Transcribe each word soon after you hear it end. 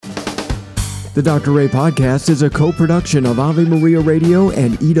The Dr. Ray Podcast is a co-production of Ave Maria Radio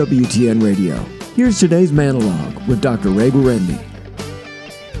and EWTN Radio. Here's today's monologue with Dr. Ray Guarendi.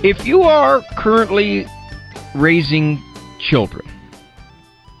 If you are currently raising children,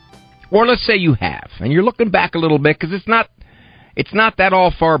 or let's say you have, and you're looking back a little bit because it's not that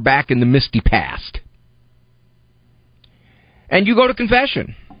all far back in the misty past, and you go to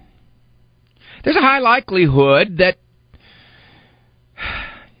confession, there's a high likelihood that,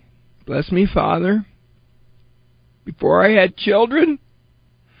 bless me, Father, before I had children,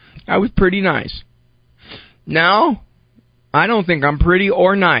 I was pretty nice. Now, I don't think I'm pretty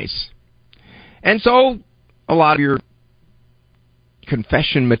or nice. And so, a lot of your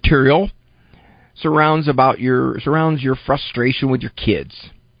confession material surrounds your frustration with your kids.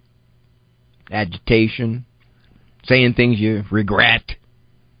 Agitation, saying things you regret,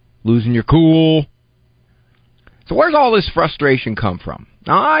 losing your cool. So where's all this frustration come from?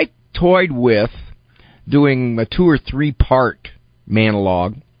 Now, I toyed with doing a 2 or 3 part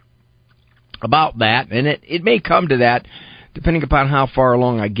monologue about that, and it may come to that depending upon how far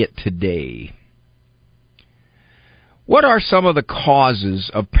along I get today. What are some of the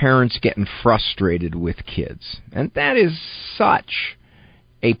causes of parents getting frustrated with kids? And that is such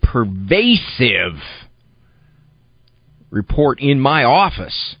a pervasive report in my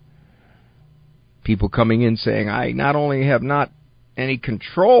office. People coming in saying, I not only have not any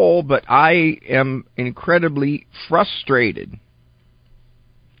control, but I am incredibly frustrated.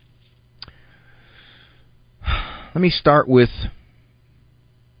 Let me start with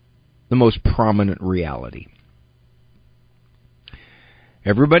the most prominent reality.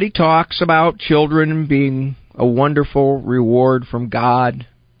 Everybody talks about children being a wonderful reward from God,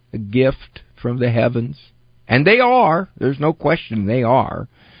 a gift from the heavens. And they are. There's no question they are.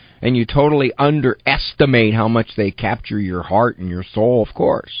 And you totally underestimate how much they capture your heart and your soul, of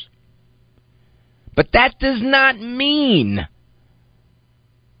course. But that does not mean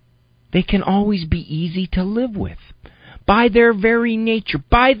they can always be easy to live with. By their very nature,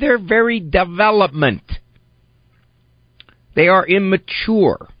 by their very development, they are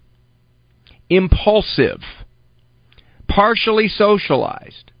immature, impulsive, partially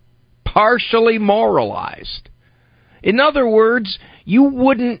socialized, partially moralized. In other words, you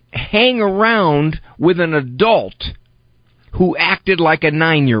wouldn't hang around with an adult who acted like a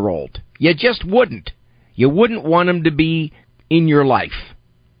 9-year-old. You just wouldn't. You wouldn't want him to be in your life.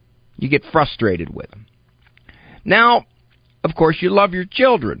 You get frustrated with them. Now, of course, you love your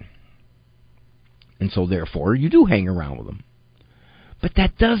children. And so, therefore, you do hang around with them. But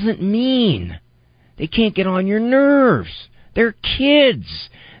that doesn't mean they can't get on your nerves. They're kids.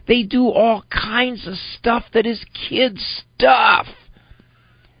 They do all kinds of stuff that is kid stuff.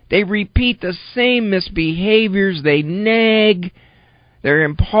 They repeat the same misbehaviors. They nag. They're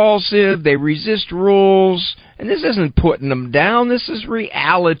impulsive. They resist rules. And this isn't putting them down. This is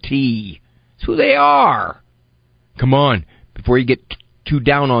reality. It's who they are. Come on. Before you get too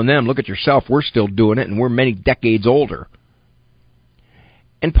down on them, look at yourself. We're still doing it, and we're many decades older.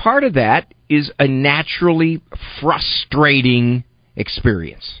 And part of that is a naturally frustrating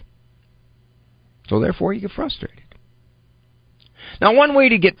experience. So therefore, you get frustrated. Now, one way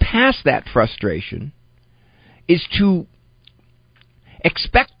to get past that frustration is to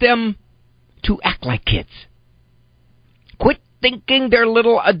expect them to act like kids. Quit thinking they're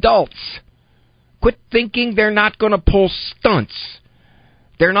little adults. Quit thinking they're not going to pull stunts.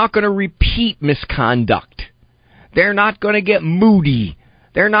 They're not going to repeat misconduct. They're not going to get moody.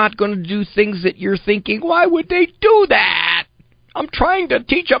 They're not going to do things that you're thinking, why would they do that? I'm trying to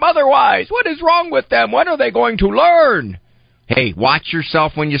teach them otherwise. What is wrong with them? When are they going to learn? Hey, watch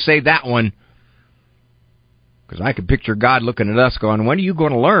yourself when you say that one. Because I can picture God looking at us going, when are you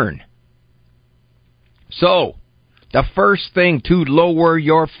going to learn? So, the first thing to lower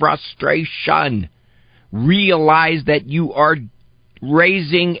your frustration, realize that you are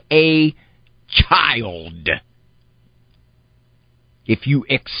raising a child. If you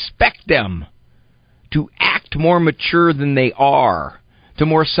expect them to act more mature than they are, to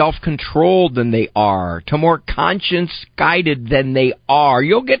more self-controlled than they are, to more conscience-guided than they are,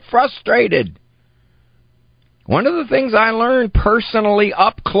 you'll get frustrated. One of the things I learned personally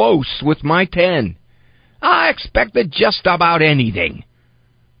up close with my 10, I expected just about anything.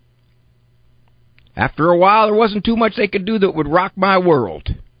 After a while, there wasn't too much they could do that would rock my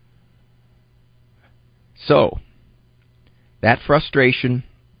world. So, that frustration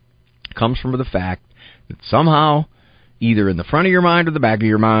comes from the fact that somehow, either in the front of your mind or the back of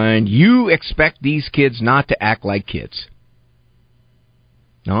your mind, you expect these kids not to act like kids.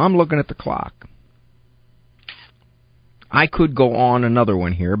 Now, I'm looking at the clock. I could go on another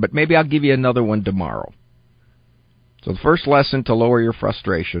one here, but maybe I'll give you another one tomorrow. So the first lesson to lower your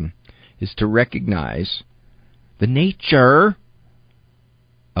frustration is to recognize the nature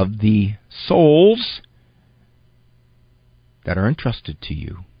of the souls that are entrusted to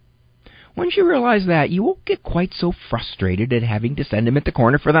you. Once you realize that, you won't get quite so frustrated at having to send him at the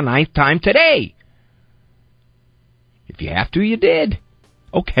corner for the 9th time today. If you have to, you did.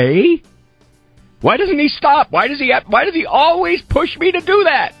 Okay. Why doesn't he stop? Why does he always push me to do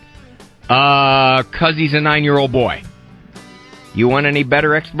that? 'Cause he's a 9-year-old boy. You want any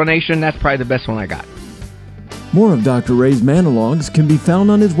better explanation? That's probably the best one I got. More of Dr. Ray's Monologues can be found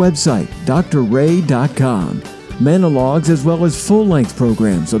on his website, drray.com. Monologues, as well as full-length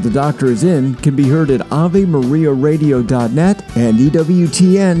programs of The Doctor Is In, can be heard at AveMariaRadio.net and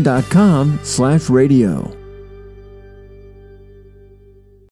EWTN.com/radio.